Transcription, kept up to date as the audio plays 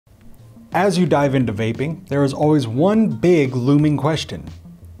As you dive into vaping, there is always one big looming question.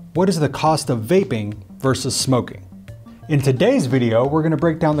 What is the cost of vaping versus smoking? In today's video, we're going to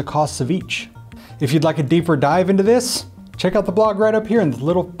break down the costs of each. If you'd like a deeper dive into this, check out the blog right up here in the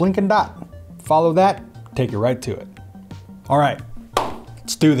little blinking dot. Follow that, take you right to it. All right,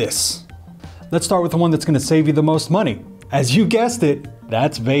 let's do this. Let's start with the one that's going to save you the most money. As you guessed it,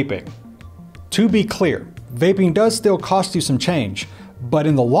 that's vaping. To be clear, vaping does still cost you some change, but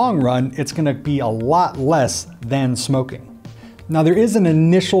in the long run, it's going to be a lot less than smoking. Now there is an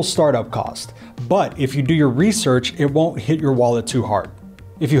initial startup cost, but if you do your research, it won't hit your wallet too hard.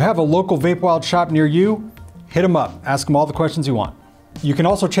 If you have a local VapeWild shop near you, hit them up, ask them all the questions you want. You can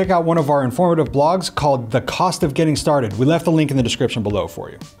also check out one of our informative blogs called The Cost of Getting Started. We left the link in the description below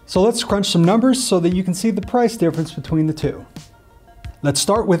for you. So let's crunch some numbers so that you can see the price difference between the two. Let's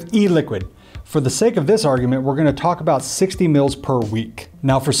start with e-liquid. For the sake of this argument, we're going to talk about 60 mils per week.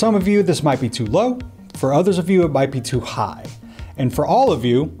 Now for some of you, this might be too low. For others of you, it might be too high. And for all of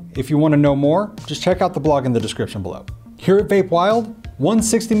you, if you want to know more, just check out the blog in the description below. Here at VapeWild, one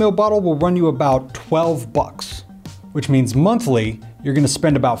 60 mil bottle will run you about 12 bucks, which means monthly, you're going to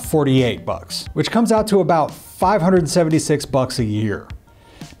spend about 48 bucks, which comes out to about 576 bucks a year.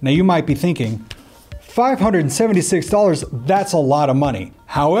 Now you might be thinking, $576, that's a lot of money.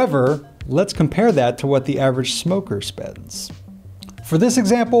 However, let's compare that to what the average smoker spends. For this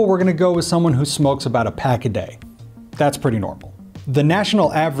example, we're going to go with someone who smokes about a pack a day. That's pretty normal. The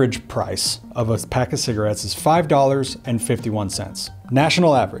national average price of a pack of cigarettes is $5.51.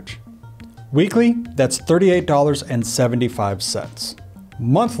 National average. Weekly, that's $38.75.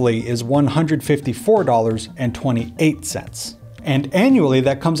 Monthly is $154.28. And annually,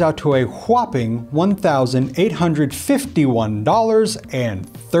 that comes out to a whopping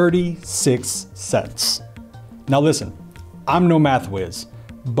 $1,851.36. Now listen, I'm no math whiz,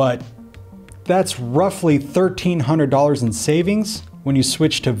 but that's roughly $1,300 in savings when you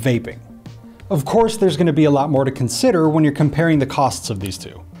switch to vaping. Of course, there's going to be a lot more to consider when you're comparing the costs of these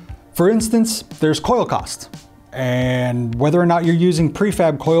two. For instance, there's coil cost, and whether or not you're using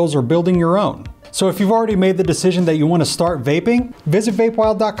prefab coils or building your own. So if you've already made the decision that you want to start vaping, visit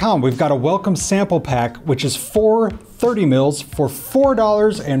VapeWild.com. We've got a welcome sample pack, which is 4 30 mils for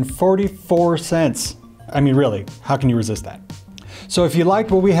 $4.44. I mean, really, how can you resist that? So if you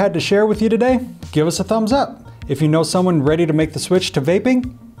liked what we had to share with you today, give us a thumbs up. If you know someone ready to make the switch to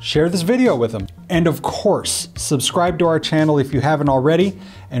vaping, share this video with them. And of course, subscribe to our channel if you haven't already,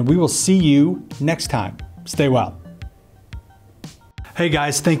 and we will see you next time. Stay wild. Hey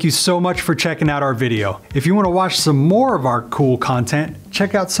guys, thank you so much for checking out our video. If you want to watch some more of our cool content,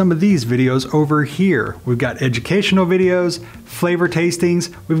 check out some of these videos over here. We've got educational videos, flavor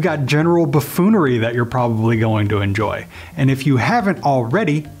tastings, we've got general buffoonery that you're probably going to enjoy. And if you haven't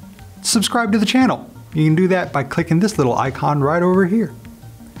already, subscribe to the channel. You can do that by clicking this little icon right over here.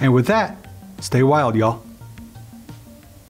 And with that, stay wild, y'all.